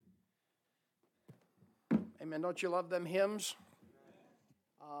Amen. Don't you love them hymns?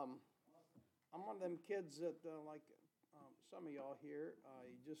 I'm one of them kids that, like some of y'all here,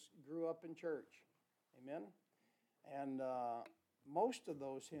 you just grew up in church. Amen. And most of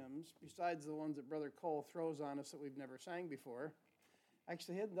those hymns, besides the ones that Brother Cole throws on us that we've never sang before,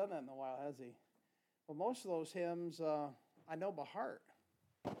 actually he hasn't done that in a while, has he? Well, most of those hymns I know by heart.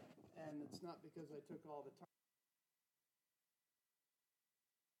 And it's not because I took all the time.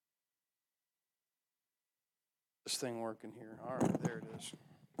 This thing working here. All right, there it is.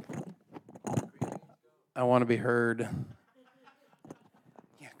 I want to be heard.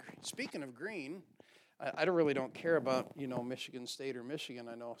 Yeah, speaking of green, I really don't care about, Michigan State or Michigan.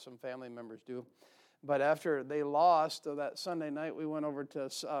 I know some family members do. But after they lost that Sunday night, we went over to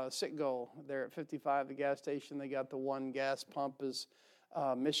Citgo there at 55, the gas station. They got the one gas pump is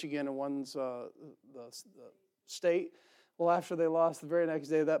Michigan and one's the state. Well, after they lost the very next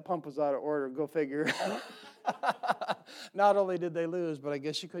day, that pump was out of order. Go figure. Not only did they lose, but I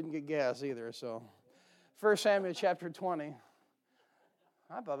guess you couldn't get gas either. So, 1 Samuel chapter 20.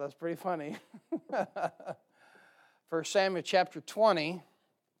 I thought that's pretty funny. 1 Samuel chapter 20.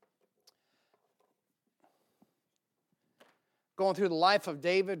 Going through the life of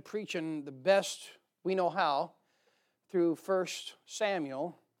David, preaching the best we know how through 1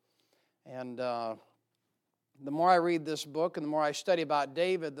 Samuel. And the more I read this book and the more I study about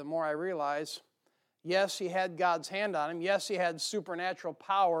David, the more I realize, yes, he had God's hand on him. Yes, he had supernatural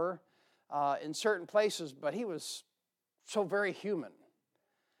power in certain places, but he was so very human.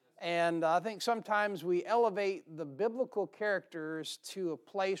 And I think sometimes we elevate the biblical characters to a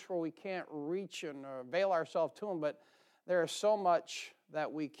place where we can't reach and avail ourselves to them, but there is so much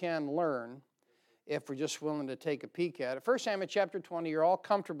that we can learn if we're just willing to take a peek at it. 1 Samuel chapter 20, you're all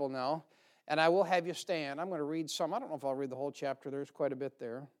comfortable now, and I will have you stand. I'm going to read some. I don't know if I'll read the whole chapter. There's quite a bit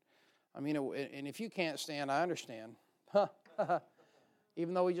there. I mean, and if you can't stand, I understand.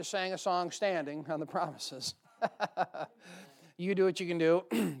 Even though we just sang a song standing on the promises. You do what you can do.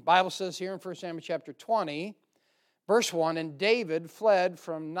 Bible says here in 1 Samuel chapter 20, verse 1, and David fled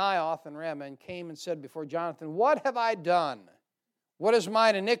from Naioth and Ramah and came and said before Jonathan, what have I done? What is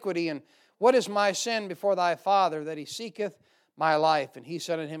mine iniquity and what is my sin before thy father that he seeketh my life? And he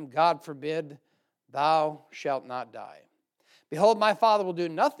said unto him, God forbid, thou shalt not die. Behold, my father will do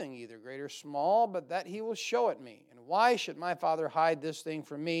nothing, either great or small, but that he will show it me. And why should my father hide this thing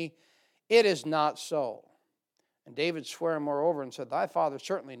from me? It is not so. And David sware moreover and said, thy father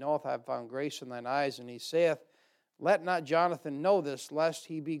certainly knoweth I have found grace in thine eyes. And he saith, let not Jonathan know this, lest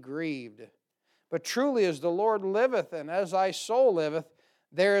he be grieved. But truly as the Lord liveth, and as thy soul liveth,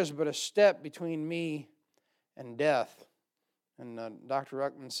 there is but a step between me and death. And Dr.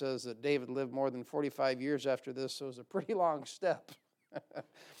 Ruckman says that David lived more than 45 years after this, so it was a pretty long step. But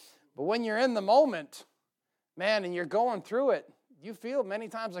when you're in the moment, man, and you're going through it, you feel many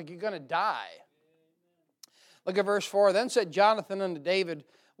times like you're going to die. Look at verse 4. Then said Jonathan unto David,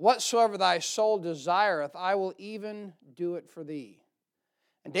 whatsoever thy soul desireth, I will even do it for thee.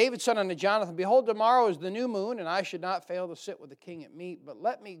 And David said unto Jonathan, behold, tomorrow is the new moon, and I should not fail to sit with the king at meat, but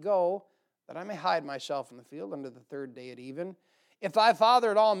let me go, that I may hide myself in the field unto the third day at even. If thy father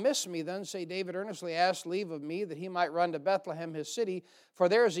at all miss me, then say David earnestly asked leave of me, that he might run to Bethlehem his city, for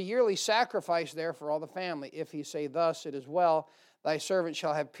there is a yearly sacrifice there for all the family. If he say thus, it is well, thy servant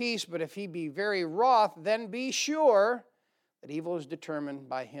shall have peace, but if he be very wroth, then be sure that evil is determined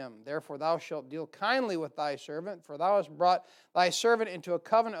by him. Therefore thou shalt deal kindly with thy servant, for thou hast brought thy servant into a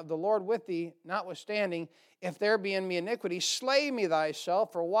covenant of the Lord with thee. Notwithstanding, if there be in me iniquity, slay me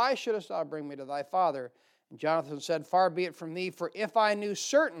thyself, for why shouldest thou bring me to thy father? And Jonathan said, far be it from thee, for if I knew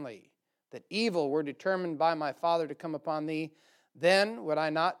certainly that evil were determined by my father to come upon thee, then would I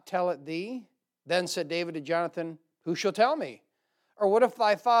not tell it thee? Then said David to Jonathan, who shall tell me? Or what if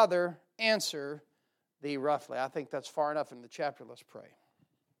thy father answer thee roughly? I think that's far enough in the chapter. Let's pray.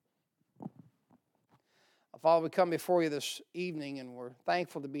 Father, we come before you this evening, and we're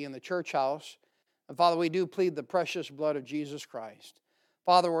thankful to be in the church house. And Father, we do plead the precious blood of Jesus Christ.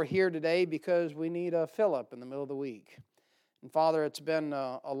 Father, we're here today because we need a fill-up in the middle of the week. And Father, it's been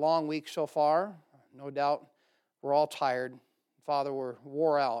a long week so far. No doubt we're all tired. Father, we're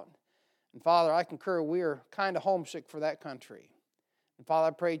wore out. And Father, I concur we're kind of homesick for that country. And Father,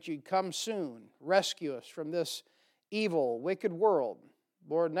 I pray that you'd come soon, rescue us from this evil, wicked world.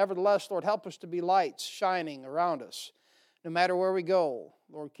 Lord, nevertheless, Lord, help us to be lights shining around us, no matter where we go.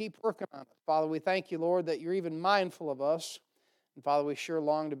 Lord, keep working on us. Father, we thank you, Lord, that you're even mindful of us. And Father, we sure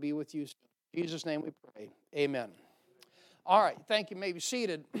long to be with you. In Jesus' name we pray. Amen. All right, thank you. You may be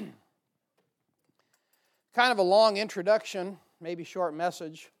seated. Kind of a long introduction, maybe short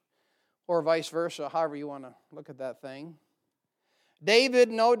message. or vice versa, however you want to look at that thing. David,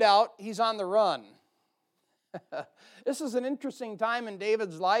 no doubt, he's on the run. This is an interesting time in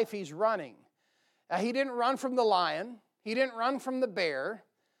David's life. He's running. He didn't run from the lion. He didn't run from the bear.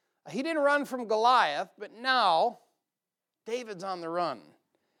 He didn't run from Goliath, but now David's on the run.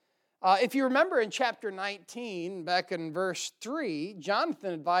 If you remember in chapter 19, back in verse 3,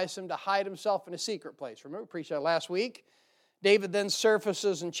 Jonathan advised him to hide himself in a secret place. Remember, we preached that last week. David then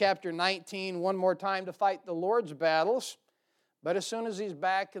surfaces in chapter 19 one more time to fight the Lord's battles. But as soon as he's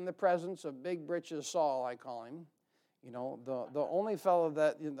back in the presence of Big Britches Saul, I call him, the only fellow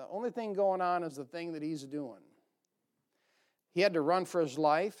the only thing going on is the thing that he's doing. He had to run for his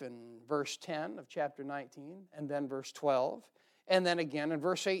life in verse 10 of chapter 19, and then verse 12, and then again in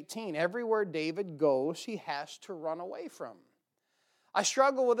verse 18. Everywhere David goes, he has to run away from. I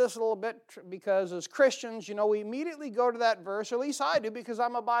struggle with this a little bit because as Christians, we immediately go to that verse, or at least I do, because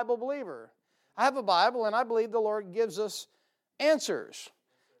I'm a Bible believer. I have a Bible, and I believe the Lord gives us answers.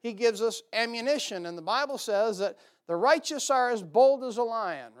 He gives us ammunition, and the Bible says that the righteous are as bold as a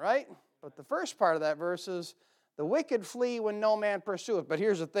lion, right? But the first part of that verse is, the wicked flee when no man pursueth. But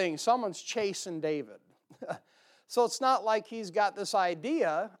here's the thing, someone's chasing David. So it's not like he's got this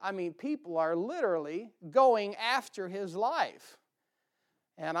idea. People are literally going after his life.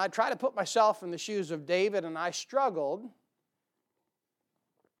 And I try to put myself in the shoes of David, and I struggled.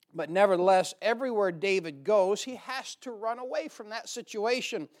 But nevertheless, everywhere David goes, he has to run away from that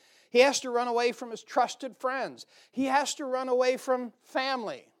situation. He has to run away from his trusted friends. He has to run away from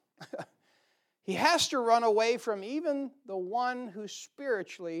family. He has to run away from even the one who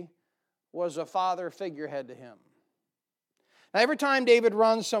spiritually was a father figurehead to him. Now, every time David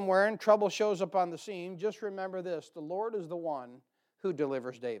runs somewhere and trouble shows up on the scene, just remember this: the Lord is the one who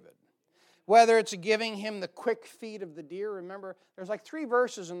delivers David. Whether it's giving him the quick feet of the deer. Remember, there's like 3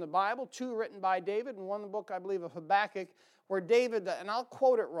 verses in the Bible, 2 written by David and 1 in the book, I believe, of Habakkuk, where David, and I'll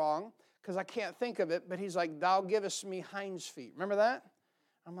quote it wrong because I can't think of it, but he's like, thou givest me hinds feet. Remember that?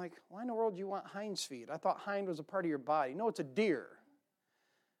 I'm like, why in the world do you want hinds feet? I thought hind was a part of your body. No, it's a deer.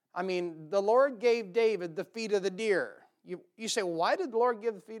 The Lord gave David the feet of the deer. You say, well, why did the Lord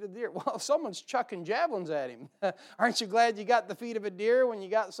give the feet of the deer? Well, if someone's chucking javelins at him, aren't you glad you got the feet of a deer when you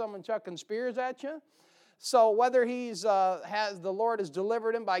got someone chucking spears at you? So whether the Lord has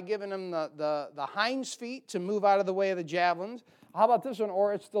delivered him by giving him the hinds feet to move out of the way of the javelins. How about this one?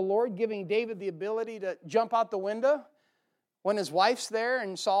 Or it's the Lord giving David the ability to jump out the window when his wife's there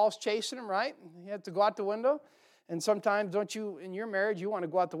and Saul's chasing him, right? He had to go out the window. And sometimes, don't you, in your marriage, you want to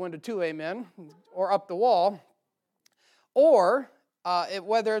go out the window too, amen? Or up the wall. Or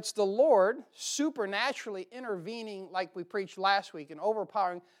whether it's the Lord supernaturally intervening, like we preached last week, and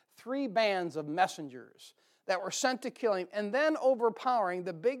overpowering 3 bands of messengers that were sent to kill him, and then overpowering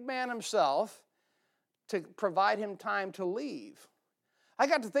the big man himself to provide him time to leave. I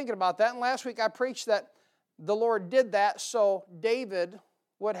got to thinking about that, and last week I preached that the Lord did that so David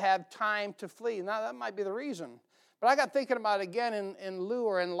would have time to flee. Now, that might be the reason. But I got thinking about it again in lieu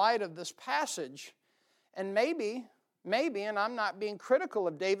or in light of this passage, and maybe, and I'm not being critical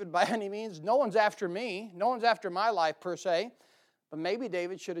of David by any means. No one's after me. No one's after my life per se. But maybe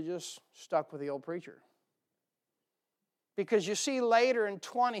David should have just stuck with the old preacher. Because you see later in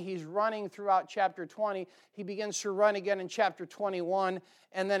 20, he's running throughout chapter 20. He begins to run again in chapter 21.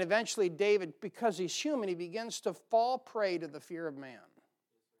 And then eventually David, because he's human, he begins to fall prey to the fear of man.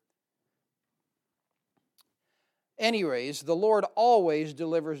 Anyways, the Lord always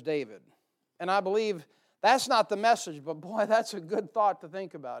delivers David. And I believe that's not the message, but boy, that's a good thought to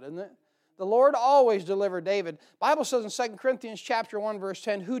think about, isn't it? The Lord always delivered David. The Bible says in 2 Corinthians chapter 1, verse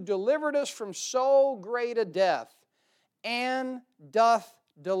 10, who delivered us from so great a death, and doth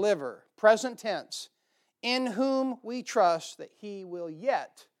deliver, present tense, in whom we trust that he will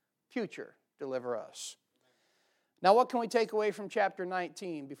yet, future, deliver us. Now, what can we take away from chapter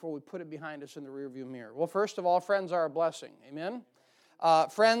 19 before we put it behind us in the rearview mirror? Well, first of all, friends are a blessing. Amen?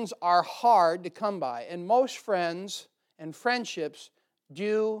 Friends are hard to come by, and most friends and friendships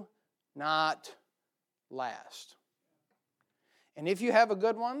do not last. And if you have a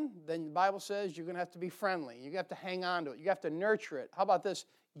good one, then the Bible says you're going to have to be friendly. You have to hang on to it. You have to nurture it. How about this?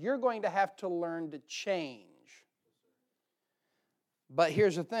 You're going to have to learn to change. But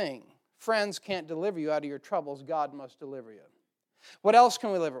here's the thing. Friends can't deliver you out of your troubles. God must deliver you. What else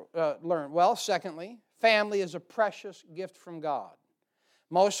can we learn? Well, secondly, family is a precious gift from God.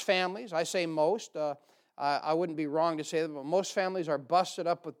 Most families, I say most, I wouldn't be wrong to say that, but most families are busted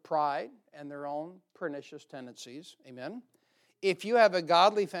up with pride and their own pernicious tendencies. Amen? If you have a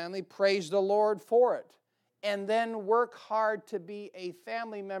godly family, praise the Lord for it. and then work hard to be a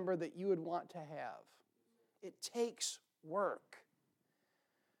family member that you would want to have. It takes work.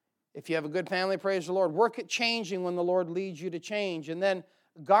 If you have a good family, praise the Lord. Work at changing when the Lord leads you to change. And then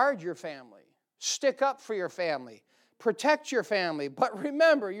guard your family. Stick up for your family. Protect your family. But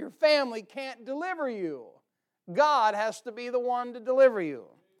remember, your family can't deliver you. God has to be the one to deliver you.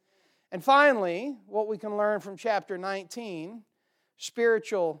 And finally, what we can learn from chapter 19,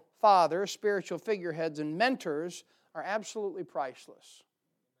 spiritual fathers, spiritual figureheads, and mentors are absolutely priceless.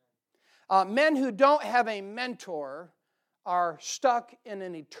 Men who don't have a mentor are stuck in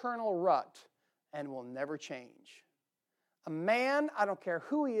an eternal rut and will never change. A man, I don't care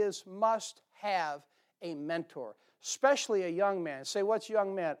who he is, must have a mentor, especially a young man. Say, what's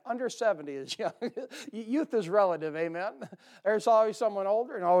young man? Under 70 is young. Youth is relative, amen? There's always someone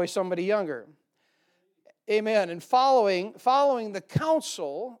older and always somebody younger. Amen. And following the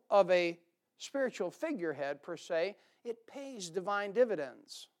counsel of a spiritual figurehead, per se, it pays divine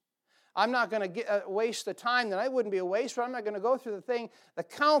dividends. I'm not going to waste the time, that I wouldn't be a waste, but I'm not going to go through the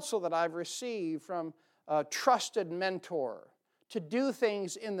counsel that I've received from a trusted mentor to do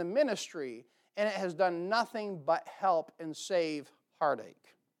things in the ministry, and it has done nothing but help and save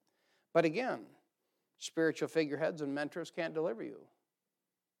heartache. But again, spiritual figureheads and mentors can't deliver you.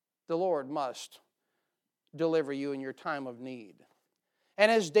 The Lord must deliver you in your time of need. And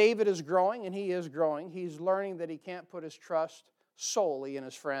as David is growing, and he is growing, he's learning that he can't put his trust solely in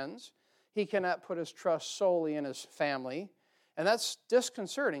his friends. He cannot put his trust solely in his family. And that's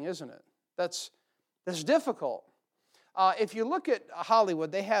disconcerting, isn't it? That's difficult. If you look at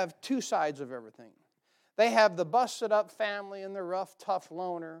Hollywood, they have two sides of everything. They have the busted up family and the rough, tough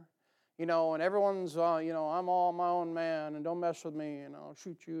loner, and everyone's, I'm all my own man and don't mess with me and I'll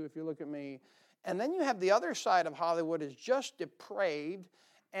shoot you if you look at me. And then you have the other side of Hollywood is just depraved,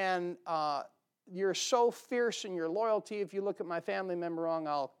 and you're so fierce in your loyalty, if you look at my family member wrong,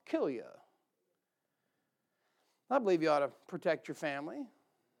 I'll kill you. I believe you ought to protect your family,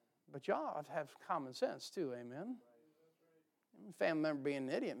 but you ought to have common sense too, amen? Family member being an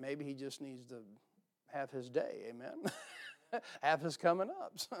idiot, maybe he just needs to have his day, amen? Have his coming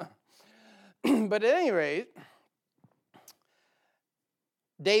ups. But at any rate,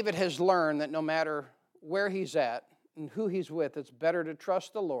 David has learned that no matter where he's at and who he's with, it's better to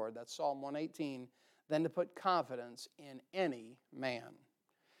trust the Lord, that's Psalm 118, than to put confidence in any man.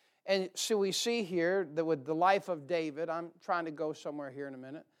 And so we see here that with the life of David, I'm trying to go somewhere here in a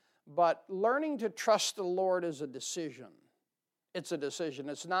minute, but learning to trust the Lord is a decision. It's a decision.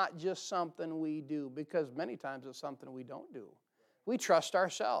 It's not just something we do, because many times it's something we don't do. We trust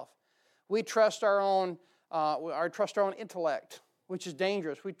ourselves. We trust our own intellect, which is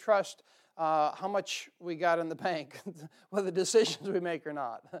dangerous. We trust how much we got in the bank, whether the decisions we make or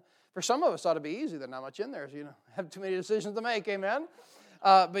not. For some of us, it ought to be easy. There's not much in there, so have too many decisions to make, amen?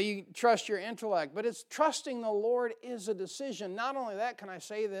 But you trust your intellect. But it's trusting the Lord is a decision. Not only that, can I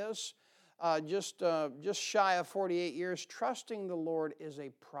say this, just shy of 48 years, trusting the Lord is a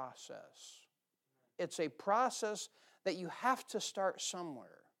process. It's a process that you have to start somewhere.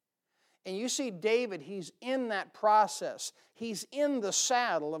 And you see David, he's in that process. He's in the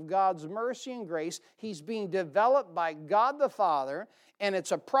saddle of God's mercy and grace. He's being developed by God the Father, and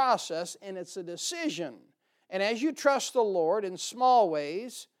it's a process and it's a decision. And as you trust the Lord in small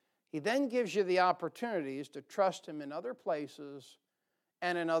ways, He then gives you the opportunities to trust Him in other places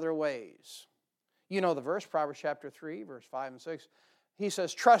and in other ways. You know the verse, Proverbs chapter 3, verse 5 and 6. He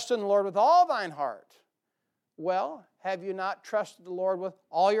says, trust in the Lord with all thine heart. Well, have you not trusted the Lord with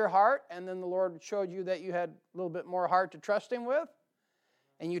all your heart, and then the Lord showed you that you had a little bit more heart to trust Him with?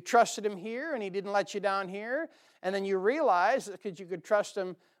 And you trusted Him here, and He didn't let you down here, and then you realized that because you could trust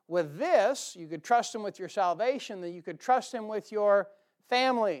Him with this, you could trust Him with your salvation, then you could trust Him with your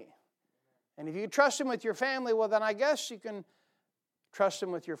family. And if you trust Him with your family, well, then I guess you can trust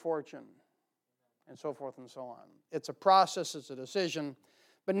Him with your fortune, and so forth and so on. It's a process, it's a decision.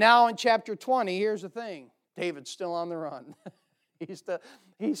 But now in chapter 20, here's the thing. David's still on the run.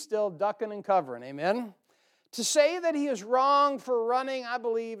 He's still ducking and covering, amen? To say that he is wrong for running, I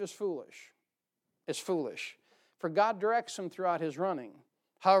believe, is foolish. It's foolish. For God directs him throughout his running.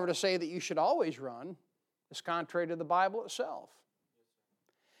 However, to say that you should always run is contrary to the Bible itself.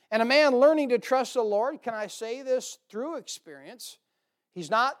 And a man learning to trust the Lord, can I say this through experience, he's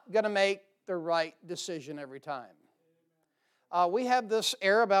not going to make the right decision every time. We have this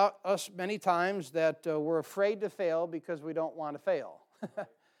air about us many times that we're afraid to fail because we don't want to fail.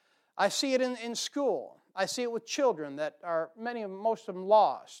 I see it in school. I see it with children that are, most of them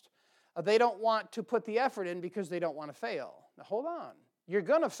lost. They don't want to put the effort in because they don't want to fail. Now hold on. You're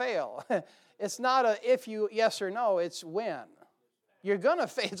going to fail. It's not a if you, yes or no, it's when. You're going to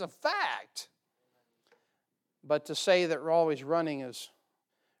fail. It's a fact. But to say that we're always running is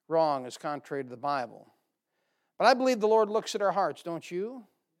wrong is contrary to the Bible. But I believe the Lord looks at our hearts, don't you?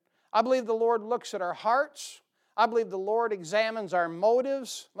 I believe the Lord looks at our hearts. I believe the Lord examines our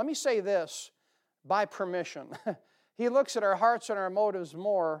motives. Let me say this, by permission. He looks at our hearts and our motives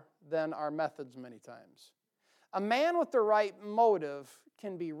more than our methods many times. A man with the right motive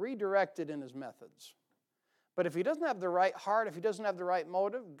can be redirected in his methods. But if he doesn't have the right heart, if he doesn't have the right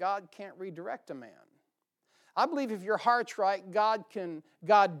motive, God can't redirect a man. I believe if your heart's right,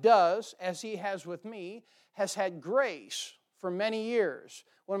 God does, as He has with me, has had grace for many years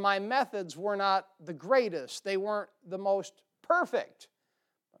when my methods were not the greatest. They weren't the most perfect.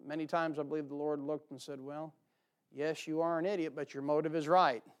 But many times I believe the Lord looked and said, well, yes, you are an idiot, but your motive is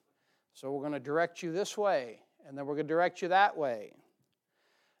right. So we're going to direct you this way, and then we're going to direct you that way.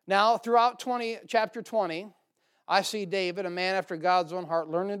 Now, throughout chapter 20, I see David, a man after God's own heart,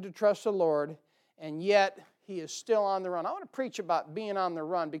 learning to trust the Lord, and yet he is still on the run. I want to preach about being on the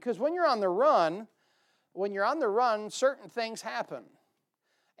run, because when you're on the run, certain things happen.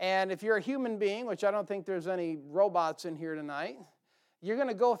 And if you're a human being, which I don't think there's any robots in here tonight, you're going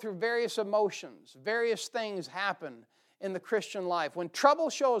to go through various emotions. Various things happen in the Christian life. When trouble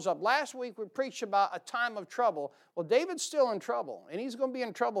shows up, last week we preached about a time of trouble. Well, David's still in trouble, and he's going to be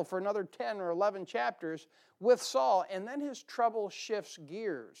in trouble for another 10 or 11 chapters with Saul, and then his trouble shifts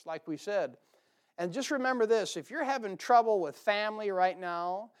gears, like we said. And just remember this, if you're having trouble with family right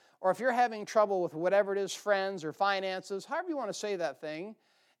now, or if you're having trouble with whatever it is, friends or finances, however you want to say that thing,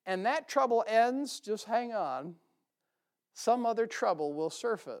 and that trouble ends, just hang on. Some other trouble will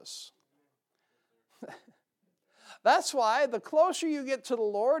surface. That's why the closer you get to the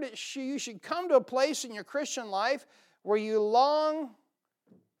Lord, you should come to a place in your Christian life where you long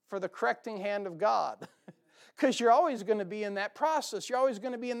for the correcting hand of God. Because you're always going to be in that process. You're always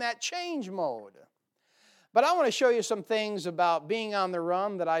going to be in that change mode. But I want to show you some things about being on the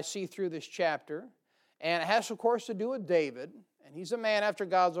run that I see through this chapter. And it has, of course, to do with David. And he's a man after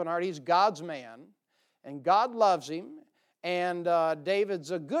God's own heart. He's God's man. And God loves him. And David's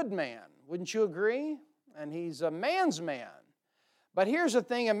a good man. Wouldn't you agree? And he's a man's man. But here's the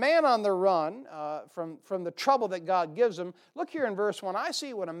thing, a man on the run from the trouble that God gives him. Look here in verse 1. I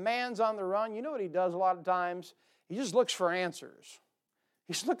see when a man's on the run, you know what he does a lot of times? He just looks for answers.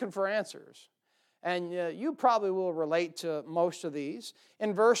 He's looking for answers. And you probably will relate to most of these.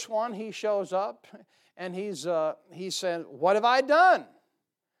 In verse 1, he shows up and he said, what have I done?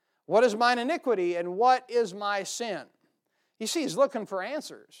 What is mine iniquity and what is my sin? You see, he's looking for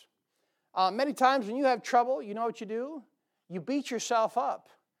answers. Many times when you have trouble, you know what you do? You beat yourself up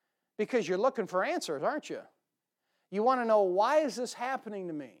because you're looking for answers, aren't you? You want to know, why is this happening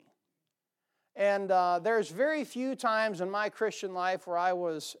to me? And there's very few times in my Christian life where I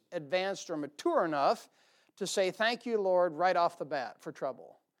was advanced or mature enough to say, thank you, Lord, right off the bat for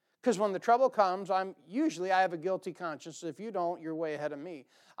trouble. Because when the trouble comes, I have a guilty conscience. If you don't, you're way ahead of me.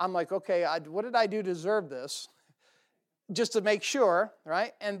 I'm like, okay, what did I do to deserve this? Just to make sure,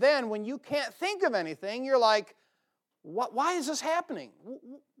 right? And then when you can't think of anything, you're like, why is this happening?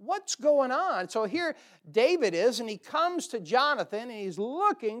 What's going on? So here David is, and he comes to Jonathan, and he's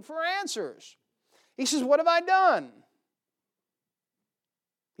looking for answers. He says, what have I done?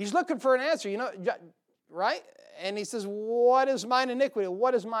 He's looking for an answer, right? And he says, what is mine iniquity?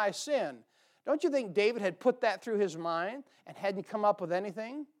 What is my sin? Don't you think David had put that through his mind and hadn't come up with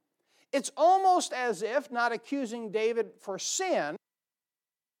anything? It's almost as if, not accusing David for sin,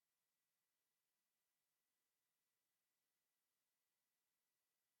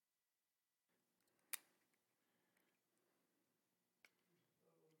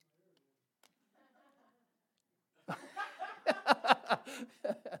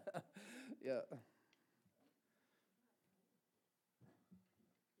 yeah.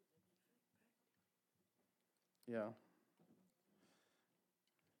 Yeah.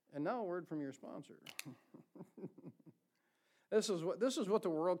 And now a word from your sponsor. This is what the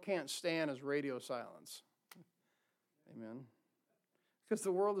world can't stand, is radio silence. Amen. Because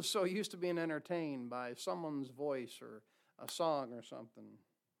the world is so used to being entertained by someone's voice or a song or something.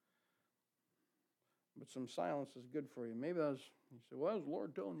 But some silence is good for you. Maybe you say, well, is the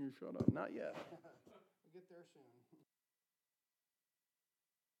Lord telling you to shut up? Not yet. We'll get there soon.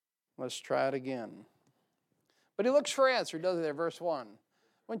 Let's try it again. But he looks for answer, doesn't he, there, verse 1.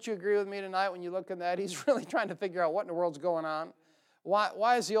 Wouldn't you agree with me tonight when you look at that? He's really trying to figure out what in the world's going on.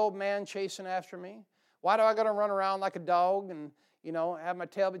 Why is the old man chasing after me? Why do I got to run around like a dog? And, have my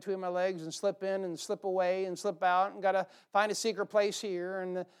tail between my legs and slip in and slip away and slip out and got to find a secret place here.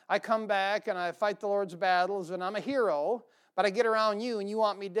 And I come back and I fight the Lord's battles and I'm a hero, but I get around you and you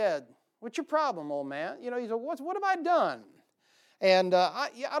want me dead. What's your problem, old man? You say, what have I done? And I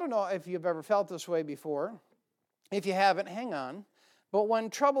don't know if you've ever felt this way before. If you haven't, hang on. But when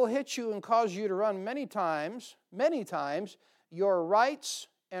trouble hits you and causes you to run many times, your rights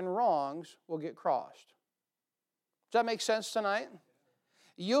and wrongs will get crossed. Does that make sense tonight?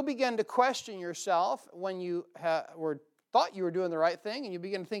 You'll begin to question yourself when you thought you were doing the right thing, and you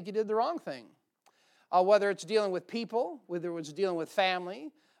begin to think you did the wrong thing. Whether it's dealing with people, whether it's dealing with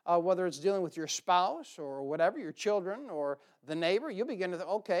family, whether it's dealing with your spouse or whatever, your children or the neighbor, you begin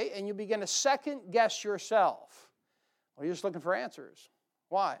to, and you begin to second guess yourself. Well, you're just looking for answers.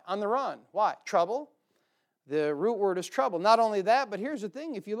 Why? On the run. Why? Trouble. The root word is trouble. Not only that, but here's the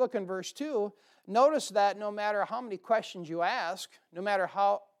thing. If you look in verse 2, notice that no matter how many questions you ask, no matter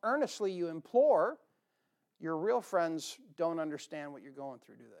how earnestly you implore, your real friends don't understand what you're going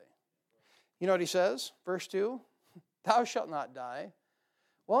through, do they? You know what he says? Verse 2, thou shalt not die.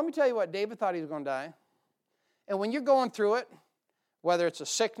 Well, let me tell you what, David thought he was going to die. And when you're going through it, whether it's a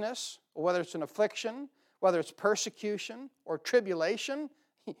sickness, or whether it's an affliction, whether it's persecution or tribulation,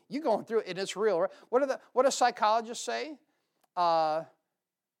 you're going through it and it's real. Right? What do psychologists say? What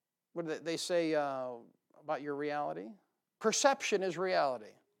do they say about your reality? Perception is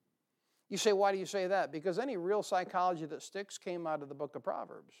reality. You say, why do you say that? Because any real psychology that sticks came out of the book of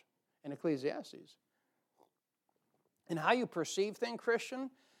Proverbs and Ecclesiastes. And how you perceive things,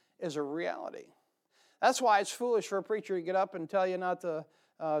 Christian, is a reality. That's why it's foolish for a preacher to get up and tell you not to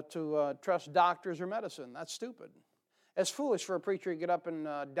trust doctors or medicine. That's stupid. It's foolish for a preacher to get up and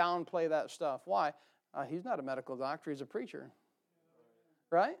downplay that stuff. Why? He's not a medical doctor. He's a preacher.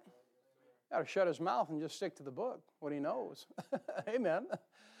 Right? Got to shut his mouth and just stick to the book, what he knows. Amen.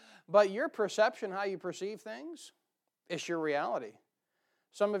 But your perception, how you perceive things, it's your reality.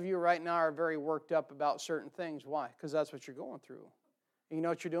 Some of you right now are very worked up about certain things. Why? Because that's what you're going through. And you know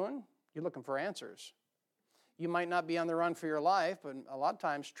what you're doing? You're looking for answers. You might not be on the run for your life, but a lot of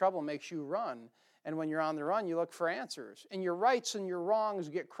times trouble makes you run. And when you're on the run, you look for answers. And your rights and your wrongs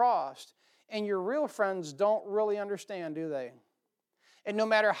get crossed. And your real friends don't really understand, do they? And no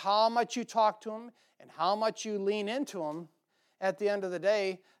matter how much you talk to them and how much you lean into them, at the end of the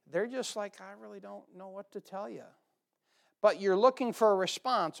day, they're just like, I really don't know what to tell you. But you're looking for a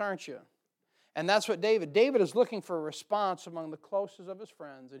response, aren't you? And that's what David is looking for a response among the closest of his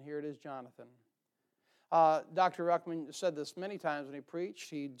friends. And here it is, Jonathan. Dr. Ruckman said this many times when he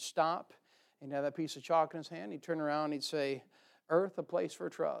preached. He'd stop, he'd have that piece of chalk in his hand, he'd turn around and he'd say, earth, a place for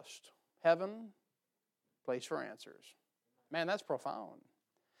trust. Heaven, place for answers. Man, that's profound.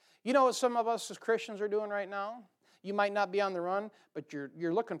 You know what some of us as Christians are doing right now? You might not be on the run, but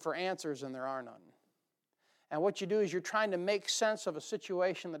you're looking for answers and there are none. And what you do is you're trying to make sense of a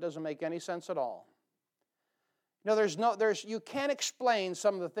situation that doesn't make any sense at all. You know, you can't explain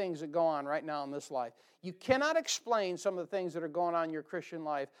some of the things that go on right now in this life. You cannot explain some of the things that are going on in your Christian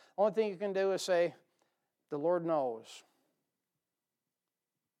life. The only thing you can do is say, the Lord knows.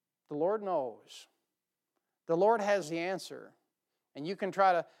 The Lord knows. The Lord has the answer. And you can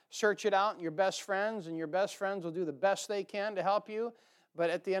try to search it out, and your best friends will do the best they can to help you. But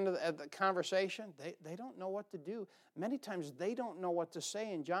at the end of the conversation, they don't know what to do. Many times they don't know what to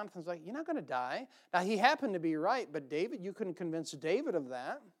say, and Jonathan's like, you're not going to die. Now, he happened to be right, but David, you couldn't convince David of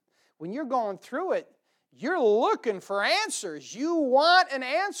that. When you're going through it, you're looking for answers. You want an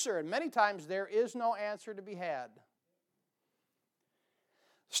answer, and many times there is no answer to be had.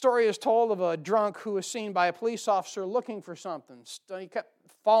 The story is told of a drunk who was seen by a police officer looking for something. He kept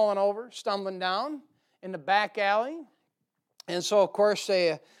falling over, stumbling down in the back alley. And so, of course,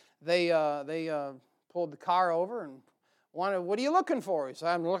 they pulled the car over and wanted, what are you looking for? He said,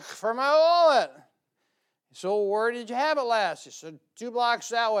 I'm looking for my wallet. So where did you have it last? He said, 2 blocks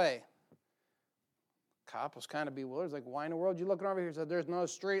that way. Cop was kind of bewildered. He's like, why in the world are you looking over here? He said, there's no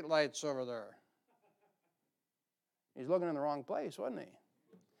street lights over there. He's looking in the wrong place, wasn't he?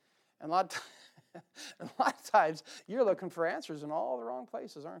 And a lot of times, you're looking for answers in all the wrong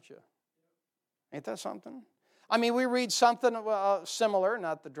places, aren't you? Ain't that something? I mean, we read something similar,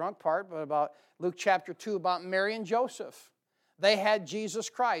 not the drunk part, but about Luke chapter 2, about Mary and Joseph. They had Jesus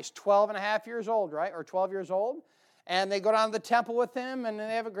Christ, 12 and a half years old, right? Or 12 years old. And they go down to the temple with him, and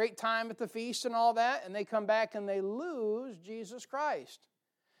they have a great time at the feast and all that. And they come back and they lose Jesus Christ.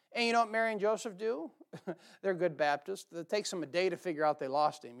 And you know what Mary and Joseph do? They're good Baptists. It takes them a day to figure out they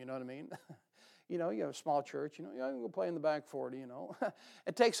lost him, you know what I mean? you have a small church, you can go play in the back 40,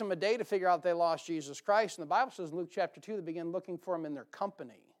 It takes them a day to figure out they lost Jesus Christ. And the Bible says in Luke chapter 2, they begin looking for him in their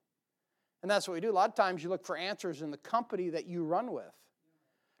company. And that's what we do. A lot of times you look for answers in the company that you run with.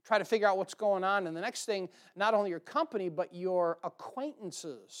 Try to figure out what's going on. And the next thing, not only your company, but your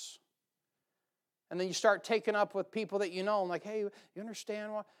acquaintances. And then you start taking up with people that you know. I'm like, hey, you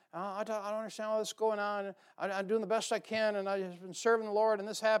understand what? I don't understand what's going on. I'm doing the best I can, and I've been serving the Lord, and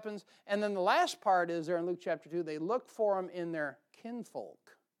this happens. And then the last part is there in Luke chapter 2, they look for him in their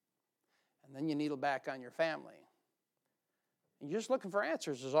kinfolk. And then you needle back on your family. And you're just looking for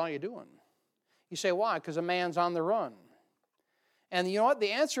answers is all you're doing. You say, why? Because a man's on the run. And you know what?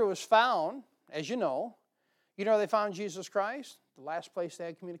 The answer was found, as you know. You know where they found Jesus Christ? The last place they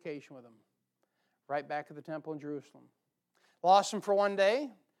had communication with him. Right back at the temple in Jerusalem. Lost him for one day,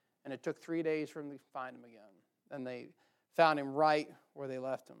 and it took 3 days for them to find him again. And they found him right where they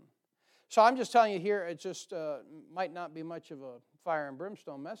left him. So I'm just telling you here, it just might not be much of a fire and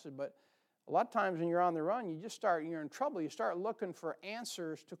brimstone message, but a lot of times when you're on the run, you're in trouble. You start looking for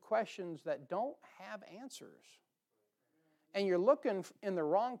answers to questions that don't have answers. And you're looking in the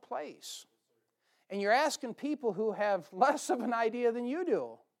wrong place. And you're asking people who have less of an idea than you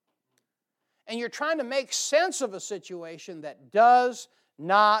do. And you're trying to make sense of a situation that does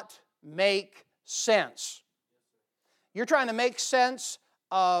not make sense. You're trying to make sense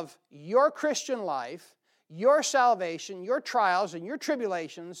of your Christian life, your salvation, your trials, and your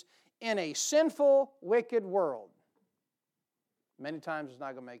tribulations in a sinful, wicked world. Many times it's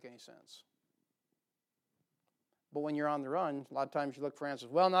not going to make any sense. But when you're on the run, a lot of times you look for answers.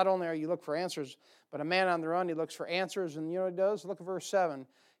 Well, not only are you looking for answers, but a man on the run, he looks for answers. And you know what he does? Look at verse 7.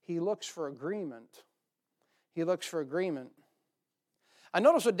 He looks for agreement. He looks for agreement. I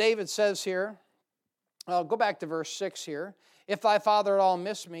notice what David says here. I'll go back to verse 6 here. If thy father at all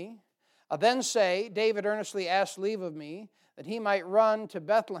miss me, then say, David earnestly asked leave of me, that he might run to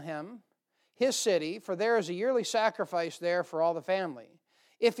Bethlehem, his city, for there is a yearly sacrifice there for all the family.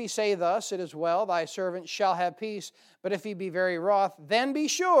 If he say thus, it is well, thy servant shall have peace. But if he be very wroth, then be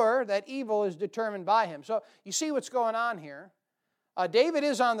sure that evil is determined by him. So you see what's going on here. David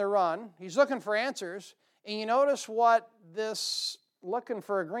is on the run. He's looking for answers. And you notice what this looking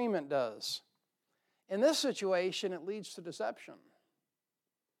for agreement does. In this situation, it leads to deception.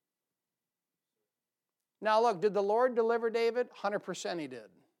 Now look, did the Lord deliver David? 100% he did.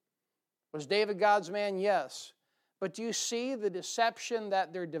 Was David God's man? Yes. But do you see the deception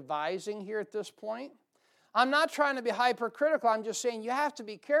that they're devising here at this point? I'm not trying to be hypercritical. I'm just saying you have to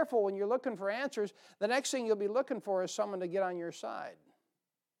be careful when you're looking for answers. The next thing you'll be looking for is someone to get on your side.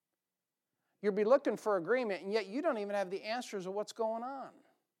 You'll be looking for agreement, and yet you don't even have the answers of what's going on.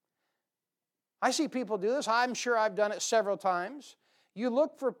 I see people do this. I'm sure I've done it several times. You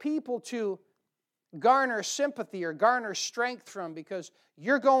look for people to garner sympathy or garner strength from because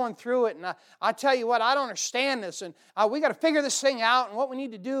you're going through it. And I tell you what, I don't understand this. And we got to figure this thing out. And what we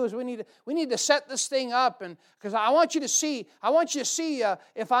need to do is we need to set this thing up. And because I want you to see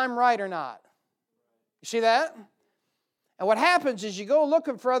if I'm right or not. You see that? And what happens is you go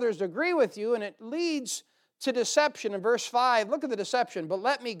looking for others to agree with you, and it leads to deception. In verse 5, look at the deception. But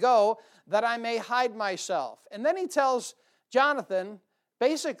let me go that I may hide myself. And then he tells Jonathan,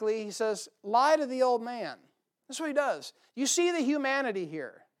 basically, he says, lie to the old man. That's what he does. You see the humanity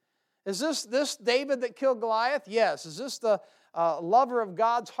here. Is this David that killed Goliath? Yes. Is this the lover of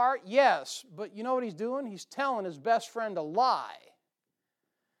God's heart? Yes. But you know what he's doing? He's telling his best friend a lie.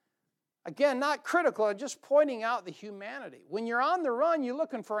 Again, not critical, just pointing out the humanity. When you're on the run, you're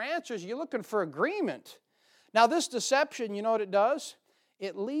looking for answers. You're looking for agreement. Now, this deception, you know what it does?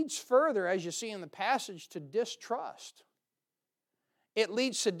 It leads further, as you see in the passage, to distrust. It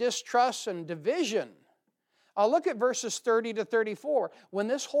leads to distrust and division. Look at verses 30 to 34. When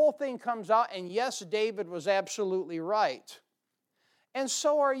this whole thing comes out, and yes, David was absolutely right. And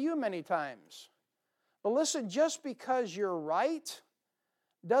so are you many times. But listen, just because you're right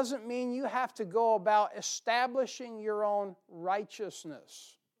doesn't mean you have to go about establishing your own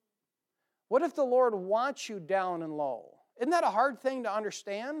righteousness. What if the Lord wants you down and low? Isn't that a hard thing to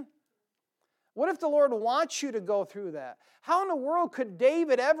understand? What if the Lord wants you to go through that? How in the world could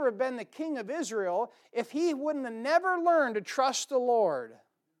David ever have been the king of Israel if he wouldn't have never learned to trust the Lord?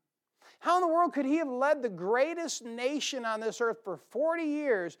 How in the world could he have led the greatest nation on this earth for 40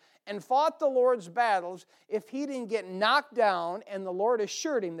 years and fought the Lord's battles if he didn't get knocked down and the Lord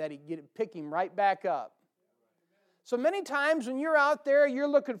assured him that he'd pick him right back up? So many times when you're out there, you're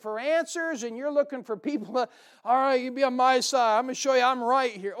looking for answers and you're looking for people that, all right, you be on my side. I'm going to show you I'm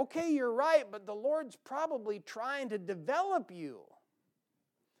right here. Okay, you're right, but the Lord's probably trying to develop you.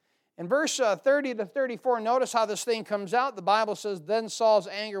 In verse 30 to 34, notice how this thing comes out. The Bible says, then Saul's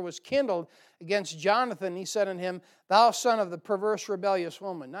anger was kindled against Jonathan. He said unto him, thou son of the perverse rebellious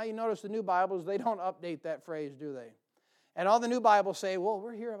woman. Now you notice the new Bibles, they don't update that phrase, do they? And all the new Bibles say, well,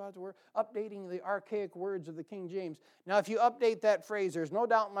 we're updating the archaic words of the King James. Now if you update that phrase, there's no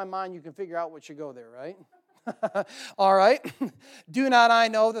doubt in my mind you can figure out what should go there, right? All right. Do not I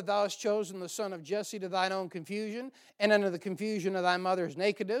know that thou hast chosen the son of Jesse to thine own confusion, and unto the confusion of thy mother's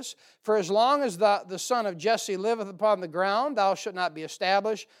nakedness? For as long as the son of Jesse liveth upon the ground, thou shalt not be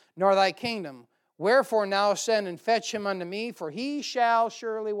established, nor thy kingdom. Wherefore now send and fetch him unto me, for he shall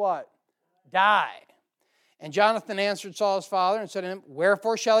surely what? Die. And Jonathan answered Saul's father and said to him,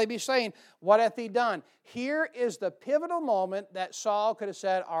 wherefore shall he be slain? What hath he done? Here is the pivotal moment that Saul could have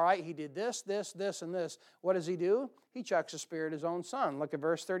said, all right, he did this, this, this, and this. What does he do? He chucks a spear at his own son. Look at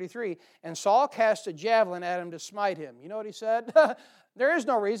verse 33. And Saul cast a javelin at him to smite him. You know what he said? There is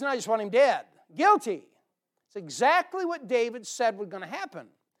no reason. I just want him dead. Guilty. It's exactly what David said was going to happen,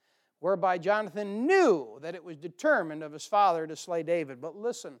 whereby Jonathan knew that it was determined of his father to slay David. But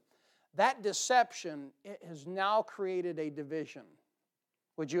listen, that deception, it has now created a division.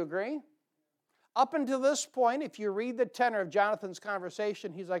 Would you agree? Up until this point, if you read the tenor of Jonathan's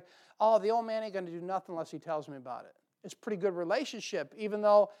conversation, he's like, oh, the old man ain't going to do nothing unless he tells me about it. It's a pretty good relationship, even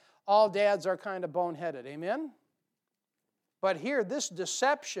though all dads are kind of boneheaded. Amen? But here, this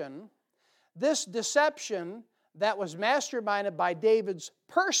deception that was masterminded by David's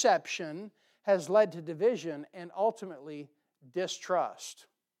perception has led to division and ultimately distrust.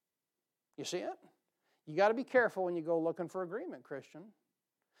 You see it? You got to be careful when you go looking for agreement, Christian.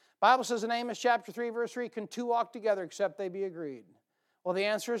 Bible says in Amos chapter 3, verse 3, can two walk together except they be agreed? Well, the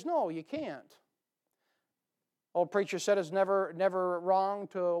answer is no, you can't. Old preacher said it's never wrong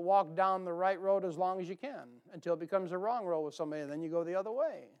to walk down the right road as long as you can until it becomes a wrong road with somebody, and then you go the other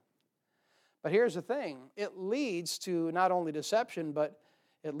way. But here's the thing. It leads to not only deception, but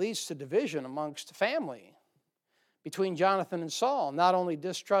it leads to division amongst family. Between Jonathan and Saul, not only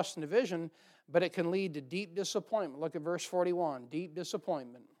distrust and division, but it can lead to deep disappointment. Look at verse 41, deep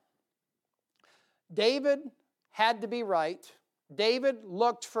disappointment. David had to be right. David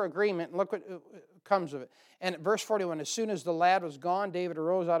looked for agreement, and look what comes of it. And at verse 41, as soon as the lad was gone, David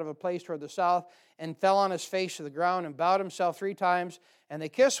arose out of a place toward the south and fell on his face to the ground and bowed himself 3 times. And they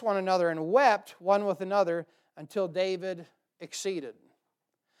kissed one another and wept one with another until David exceeded.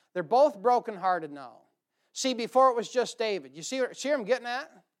 They're both brokenhearted now. See, before it was just David. You see what I'm getting at?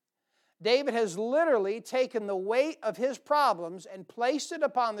 David has literally taken the weight of his problems and placed it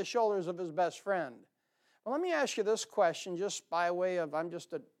upon the shoulders of his best friend. Well, let me ask you this question just by way of, I'm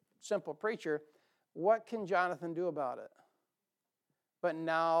just a simple preacher. What can Jonathan do about it? But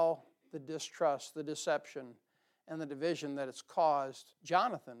now the distrust, the deception, and the division that it's caused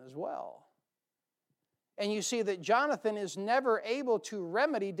Jonathan as well. And you see that Jonathan is never able to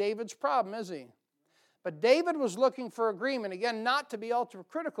remedy David's problem, is he? But David was looking for agreement. Again, not to be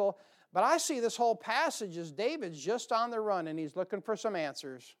ultra-critical, but I see this whole passage as David's just on the run, and he's looking for some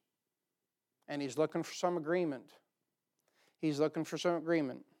answers. And he's looking for some agreement. He's looking for some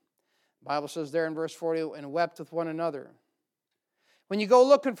agreement. The Bible says there in verse 40, and wept with one another. When you go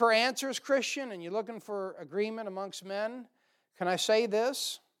looking for answers, Christian, and you're looking for agreement amongst men, can I say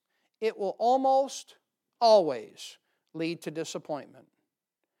this? It will almost always lead to disappointment.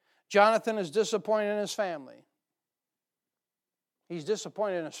 Jonathan is disappointed in his family. He's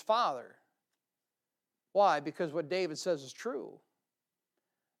disappointed in his father. Why? Because what David says is true.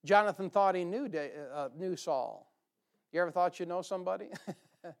 Jonathan thought he knew Saul. You ever thought you know somebody?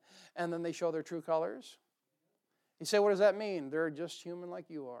 And then they show their true colors? You say, what does that mean? They're just human like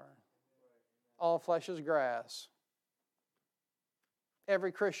you are. All flesh is grass.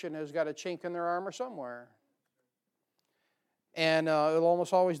 Every Christian has got a chink in their armor somewhere. And it'll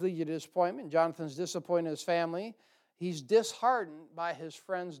almost always lead you to disappointment. Jonathan's disappointed in his family. He's disheartened by his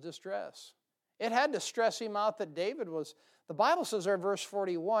friend's distress. It had to stress him out that David was, the Bible says there in verse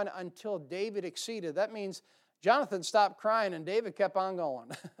 41, until David exceeded. That means Jonathan stopped crying and David kept on going.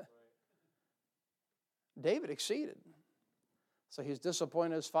 David exceeded. So he's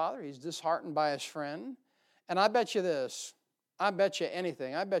disappointed in his father. He's disheartened by his friend. And I bet you this. I bet you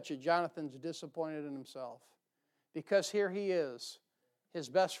anything. I bet you Jonathan's disappointed in himself. Because here he is, his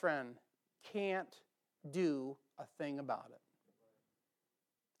best friend, can't do a thing about it.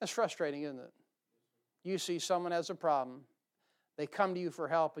 That's frustrating, isn't it? You see someone has a problem, they come to you for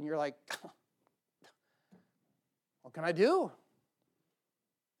help, and you're like, what can I do?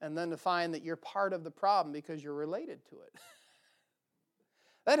 And then to find that you're part of the problem because you're related to it.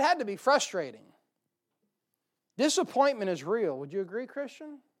 That had to be frustrating. Disappointment is real. Would you agree,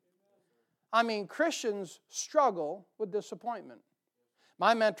 Christian? I mean, Christians struggle with disappointment.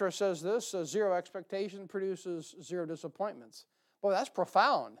 My mentor says this, zero expectation produces zero disappointments. Boy, that's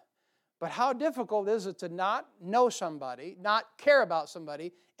profound. But how difficult is it to not know somebody, not care about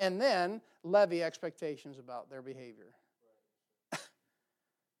somebody, and then levy expectations about their behavior?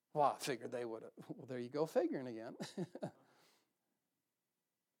 Well, I figured they would have. Well, there you go, figuring again.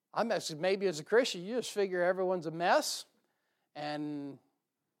 Maybe as a Christian, you just figure everyone's a mess, and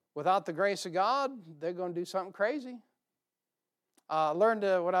without the grace of God, they're going to do something crazy. I learned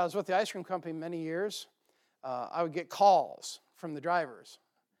when I was with the ice cream company many years, I would get calls from the drivers.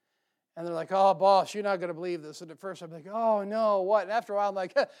 And they're like, oh, boss, you're not going to believe this. And at first I'm like, oh, no, what? And after a while I'm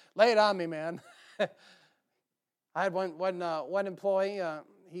like, lay it on me, man. I had one employee,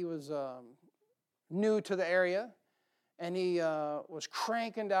 he was new to the area, and he was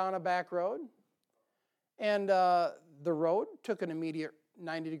cranking down a back road. And the road took an immediate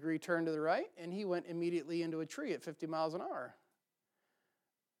 90-degree turn to the right, and he went immediately into a tree at 50 miles an hour.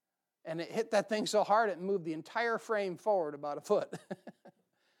 And it hit that thing so hard it moved the entire frame forward about a foot.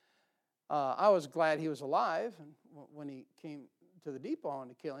 I was glad he was alive when he came to the depot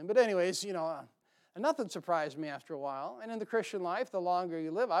to kill him. But anyways, nothing surprised me after a while. And in the Christian life, the longer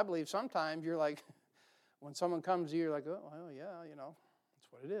you live, I believe sometimes you're like, when someone comes to you, you're like, oh, well, yeah,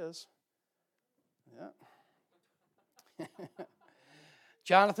 that's what it is. Yeah.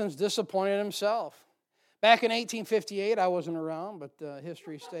 Jonathan's disappointed himself. Back in 1858, I wasn't around, but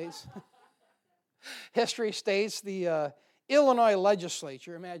history states. History states the Illinois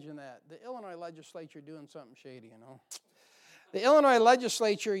legislature, imagine that. The Illinois legislature doing something shady, The Illinois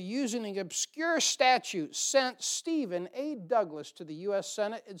legislature, using an obscure statute, sent Stephen A. Douglas to the U.S.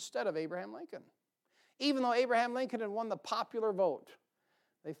 Senate instead of Abraham Lincoln. Even though Abraham Lincoln had won the popular vote.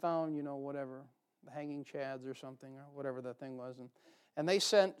 They found, whatever, the hanging chads or something, or whatever that thing was. And they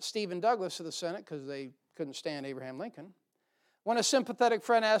sent Stephen Douglas to the Senate because they couldn't stand Abraham Lincoln. When a sympathetic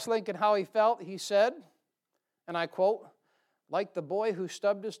friend asked Lincoln how he felt, he said, and I quote, like the boy who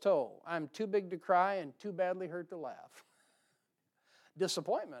stubbed his toe, I'm too big to cry and too badly hurt to laugh.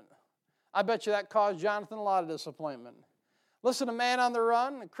 Disappointment. I bet you that caused Jonathan a lot of disappointment. Listen, a man on the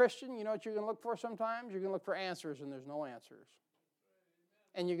run, a Christian, you know what you're going to look for sometimes? You're going to look for answers, and there's no answers.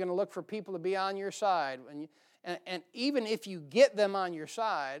 And you're going to look for people to be on your side. And even if you get them on your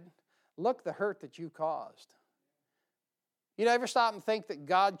side, look the hurt that you caused. You ever stop and think that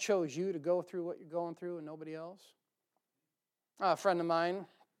God chose you to go through what you're going through and nobody else? A friend of mine,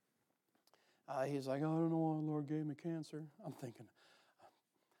 he's like, oh, I don't know why the Lord gave me cancer. I'm thinking,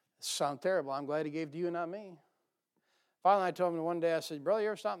 this sounds terrible. I'm glad he gave it to you and not me. Finally, I told him one day, I said, brother, you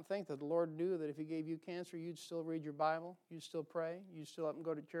ever stop and think that the Lord knew that if he gave you cancer, you'd still read your Bible, you'd still pray, you'd still up and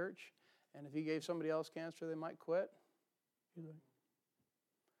go to church, and if he gave somebody else cancer, they might quit? He's like,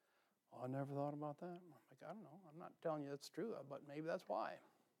 oh, I never thought about that. I'm like, I don't know. I'm not telling you that's true, but maybe that's why.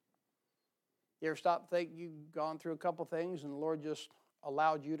 You ever stop and think you've gone through a couple things and the Lord just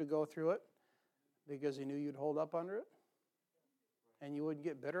allowed you to go through it because he knew you'd hold up under it and you wouldn't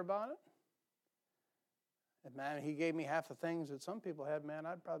get bitter about it? And man, he gave me half the things that some people had, man,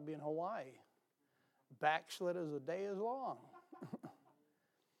 I'd probably be in Hawaii. Backslid as a day is long.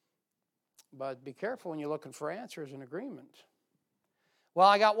 But be careful when you're looking for answers and agreement. Well,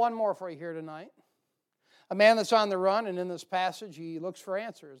 I got one more for you here tonight. A man that's on the run, and in this passage, he looks for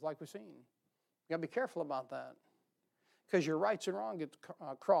answers like we've seen. You got to be careful about that because your rights and wrongs get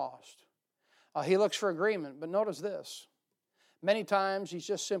crossed. He looks for agreement, but notice this. Many times, he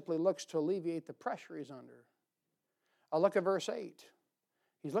just simply looks to alleviate the pressure he's under. Look at verse 8.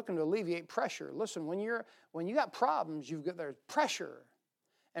 He's looking to alleviate pressure. Listen, when you got problems, there's pressure,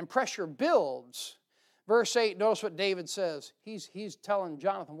 and pressure builds. Verse 8, notice what David says. He's telling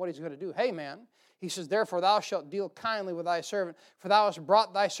Jonathan what he's going to do. Hey, man, he says, therefore thou shalt deal kindly with thy servant, for thou hast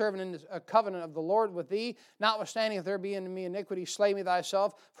brought thy servant into a covenant of the Lord with thee, notwithstanding if there be in me iniquity, slay me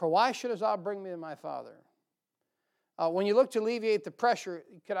thyself, for why shouldest thou bring me to my father? When you look to alleviate the pressure,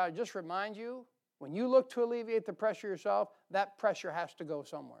 could I just remind you, when you look to alleviate the pressure yourself, that pressure has to go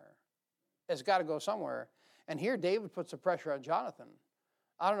somewhere. It's got to go somewhere. And here David puts the pressure on Jonathan.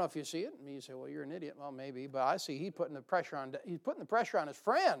 I don't know if you see it. You say, well, you're an idiot. Well, maybe. But I see he's putting the pressure on his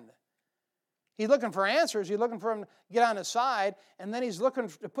friend. He's looking for answers. He's looking for him to get on his side. And then he's looking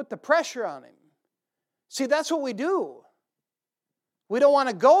to put the pressure on him. See, that's what we do. We don't want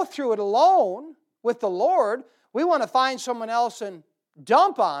to go through it alone with the Lord. We want to find someone else and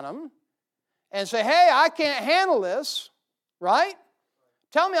dump on them and say, hey, I can't handle this, right?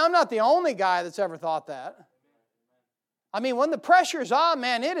 Tell me I'm not the only guy that's ever thought that. I mean, when the pressure's on,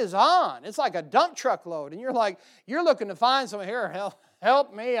 man, it is on. It's like a dump truck load. And you're looking to find someone here, hell,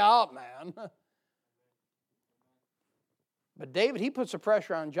 Help me out, man. But David, he puts the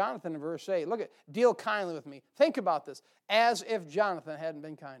pressure on Jonathan in verse 8. Look at, deal kindly with me. Think about this. As if Jonathan hadn't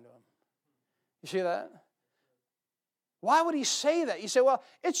been kind to him. You see that? Why would he say that? You say, well,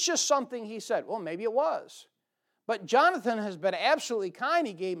 it's just something he said. Well, maybe it was. But Jonathan has been absolutely kind.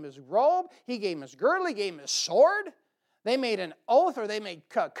 He gave him his robe. He gave him his girdle. He gave him his sword. They made an oath, or they made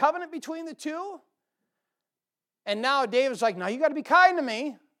a covenant between the two. And now David's like, now you got to be kind to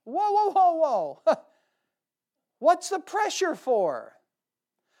me. Whoa, whoa, whoa, whoa. What's the pressure for?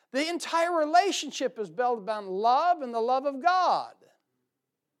 The entire relationship is built upon love and the love of God.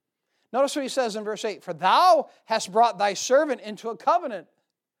 Notice what he says in verse 8, for thou hast brought thy servant into a covenant.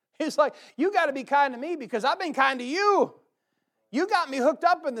 He's like, you got to be kind to me because I've been kind to you. You got me hooked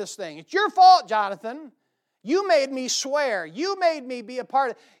up in this thing. It's your fault, Jonathan. You made me swear. You made me be a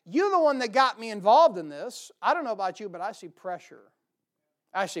part of it. You're the one that got me involved in this. I don't know about you, but I see pressure.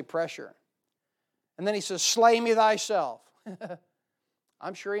 I see pressure. And then he says, slay me thyself.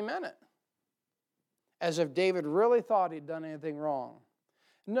 I'm sure he meant it. As if David really thought he'd done anything wrong.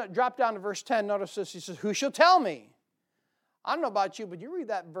 Drop down to verse 10. Notice this. He says, who shall tell me? I don't know about you, but you read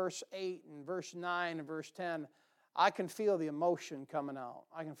that verse 8 and verse 9 and verse 10. I can feel the emotion coming out.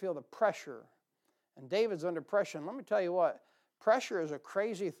 I can feel the pressure. And David's under pressure. And let me tell you what. Pressure is a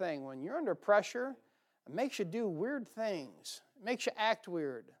crazy thing. When you're under pressure, it makes you do weird things. It makes you act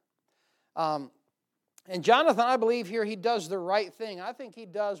weird. And Jonathan, I believe here, he does the right thing. I think he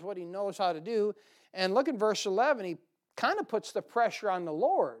does what he knows how to do. And look at verse 11. He kind of puts the pressure on the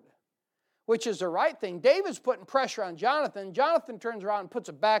Lord, which is the right thing. David's putting pressure on Jonathan. Jonathan turns around and puts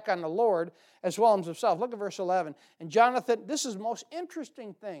it back on the Lord as well as himself. Look at verse 11. And Jonathan, this is the most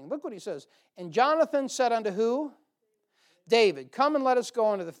interesting thing. Look what he says. And Jonathan said unto who? David, come and let us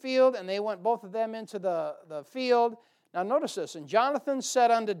go into the field. And they went both of them into the field. Now notice this. And Jonathan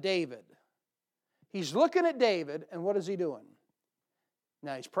said unto David. He's looking at David, and what is he doing?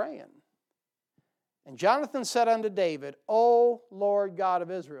 Now he's praying. And Jonathan said unto David, O Lord God of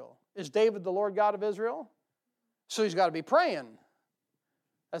Israel. Is David the Lord God of Israel? So he's got to be praying.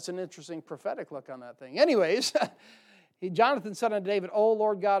 That's an interesting prophetic look on that thing. Anyways, Jonathan said unto David, O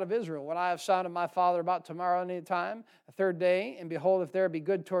Lord God of Israel, when I have sounded my father about tomorrow any time, the third day, and behold, if there be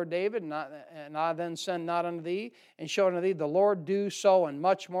good toward David, and I then send not unto thee, and show unto thee, the Lord do so, and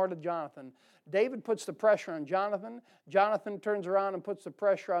much more to Jonathan. David puts the pressure on Jonathan. Jonathan turns around and puts the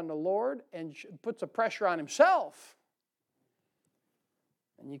pressure on the Lord, and puts the pressure on himself.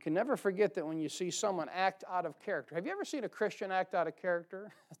 And you can never forget that when you see someone act out of character. Have you ever seen a Christian act out of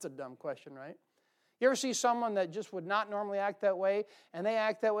character? That's a dumb question, right? You ever see someone that just would not normally act that way, and they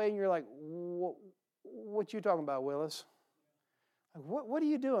act that way, and you're like, what you talking about, Willis? Like, what are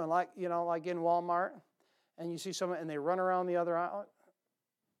you doing? Like in Walmart, and you see someone, and they run around the other aisle.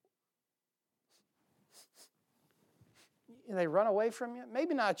 They run away from you?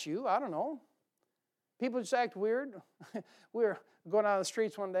 Maybe not you, I don't know. People just act weird. We were going out on the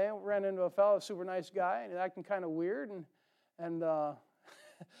streets one day and ran into a fellow, a super nice guy, and acting kind of weird, and guy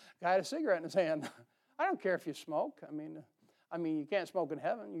had a cigarette in his hand. I don't care if you smoke. I mean, you can't smoke in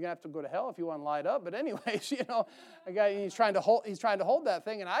heaven. You're gonna have to go to hell if you want to light up. But anyways, a guy he's trying to hold that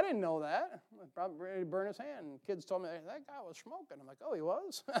thing, and I didn't know that. I was probably ready to burn his hand. And kids told me that guy was smoking. I'm like, oh, he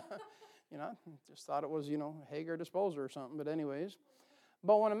was. Just thought it was Hager disposer or something. But anyways,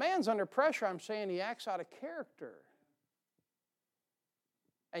 but when a man's under pressure, I'm saying he acts out of character,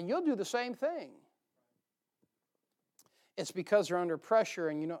 and you'll do the same thing. It's because they're under pressure,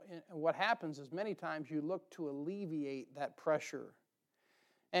 and what happens is many times you look to alleviate that pressure.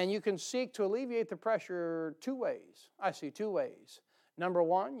 And you can seek to alleviate the pressure two ways. I see two ways. Number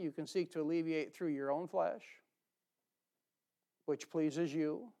one, you can seek to alleviate through your own flesh, which pleases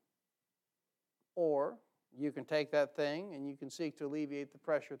you. Or you can take that thing and you can seek to alleviate the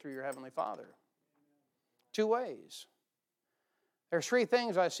pressure through your Heavenly Father. Two ways. There's three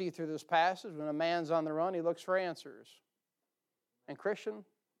things I see through this passage. When a man's on the run, he looks for answers. And Christian,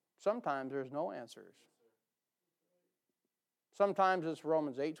 sometimes there's no answers. Sometimes it's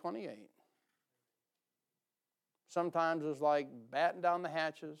Romans 8:28. Sometimes it's like batten down the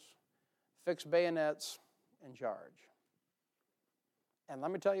hatches, fix bayonets, and charge. And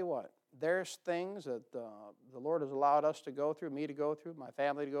let me tell you what, there's things that the Lord has allowed us to go through, me to go through, my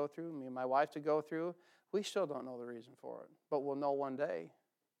family to go through, me and my wife to go through. We still don't know the reason for it, but we'll know one day.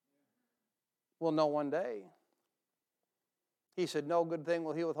 We'll know one day. He said, no good thing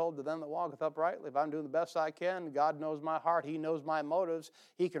will he withhold to them that walketh uprightly. If I'm doing the best I can, God knows my heart. He knows my motives.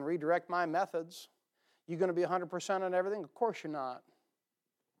 He can redirect my methods. You going to be 100% on everything? Of course you're not.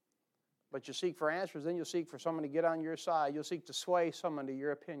 But you seek for answers, then you'll seek for someone to get on your side. You'll seek to sway someone to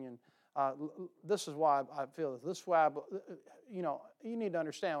your opinion. This is why I feel this. This is why, you need to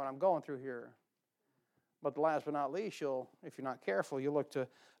understand what I'm going through here. But last but not least, if you're not careful, you'll look to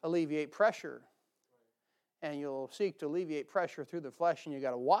alleviate pressure. And you'll seek to alleviate pressure through the flesh, and you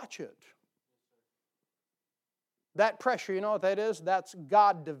got to watch it. That pressure, you know what that is? That's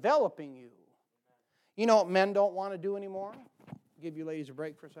God developing you. You know what men don't want to do anymore? I'll give you ladies a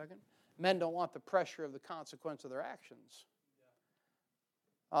break for a second. Men don't want the pressure of the consequence of their actions.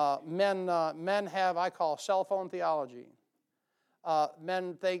 Men have, I call, cell phone theology.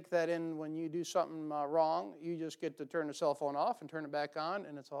 Men think that when you do something wrong, you just get to turn the cell phone off and turn it back on,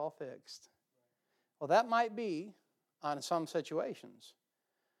 and it's all fixed. Well, that might be on some situations.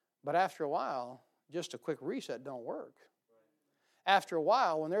 But after a while, just a quick reset don't work. After a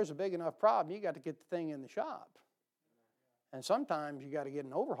while, when there's a big enough problem, you got to get the thing in the shop. And sometimes you got to get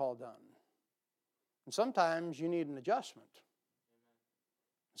an overhaul done. And sometimes you need an adjustment.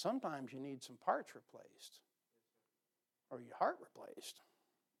 Sometimes you need some parts replaced. Or your heart replaced.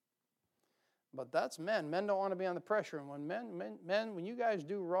 But that's men. Men don't want to be on the pressure. And when you guys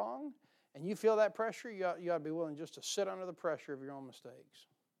do wrong and you feel that pressure, you ought to be willing just to sit under the pressure of your own mistakes.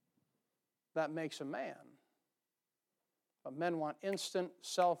 That makes a man. But men want instant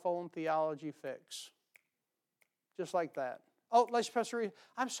cell phone theology fix. Just like that. Oh, let's press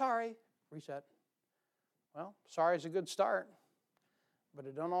I'm sorry. Reset. Well, sorry is a good start. But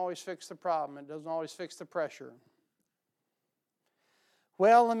it don't always fix the problem. It doesn't always fix the pressure.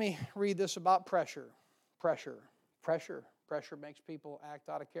 Well, let me read this about pressure. Pressure makes people act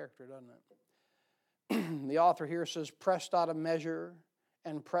out of character, doesn't it? The author here says, pressed out of measure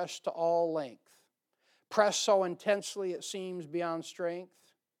and pressed to all length. Pressed so intensely it seems beyond strength.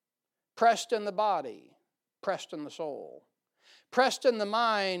 Pressed in the body, pressed in the soul. Pressed in the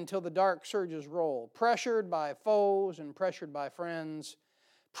mind till the dark surges roll. Pressured by foes and pressured by friends.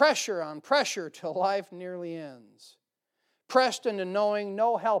 Pressure on pressure till life nearly ends. Pressed into knowing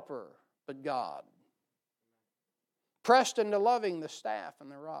no helper but God. Pressed into loving the staff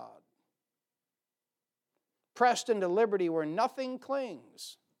and the rod. Pressed into liberty where nothing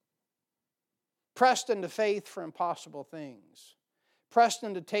clings. Pressed into faith for impossible things. Pressed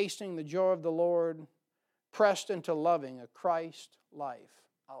into tasting the joy of the Lord. Pressed into loving a Christ life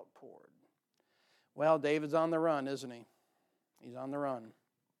outpoured. Well, David's on the run, isn't he? He's on the run.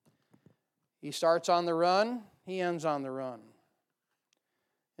 He starts on the run, he ends on the run.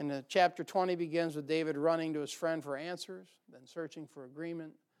 And chapter 20 begins with David running to his friend for answers, then searching for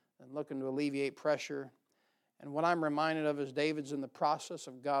agreement, then looking to alleviate pressure. And what I'm reminded of is David's in the process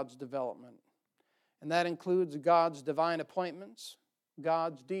of God's development. And that includes God's divine appointments,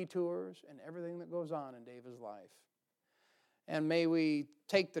 God's detours, and everything that goes on in David's life. And may we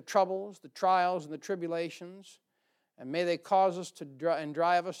take the troubles, the trials, and the tribulations, and may they cause us to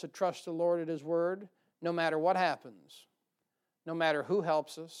drive us to trust the Lord at His Word, no matter what happens, no matter who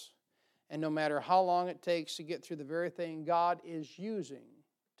helps us, and no matter how long it takes to get through the very thing God is using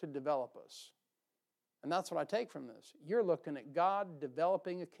to develop us. And that's what I take from this. You're looking at God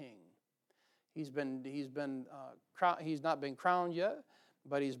developing a king. He's not been crowned yet,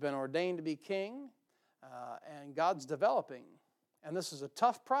 but he's been ordained to be king, and God's developing. And this is a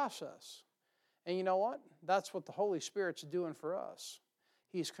tough process. And you know what? That's what the Holy Spirit's doing for us.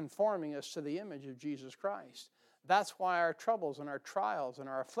 He's conforming us to the image of Jesus Christ. That's why our troubles and our trials and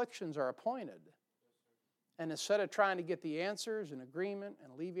our afflictions are appointed. And instead of trying to get the answers and agreement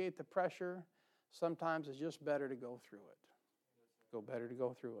and alleviate the pressure, sometimes it's just better to go through it. Better to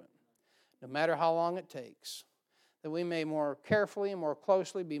go through it. No matter how long it takes, that we may more carefully and more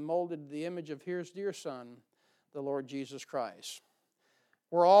closely be molded to the image of His dear Son, the Lord Jesus Christ.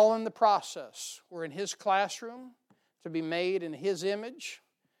 We're all in the process. We're in His classroom to be made in His image,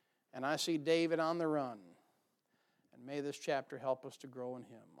 and I see David on the run. And may this chapter help us to grow in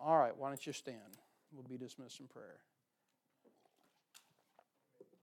Him. All right, why don't you stand? We'll be dismissed in prayer.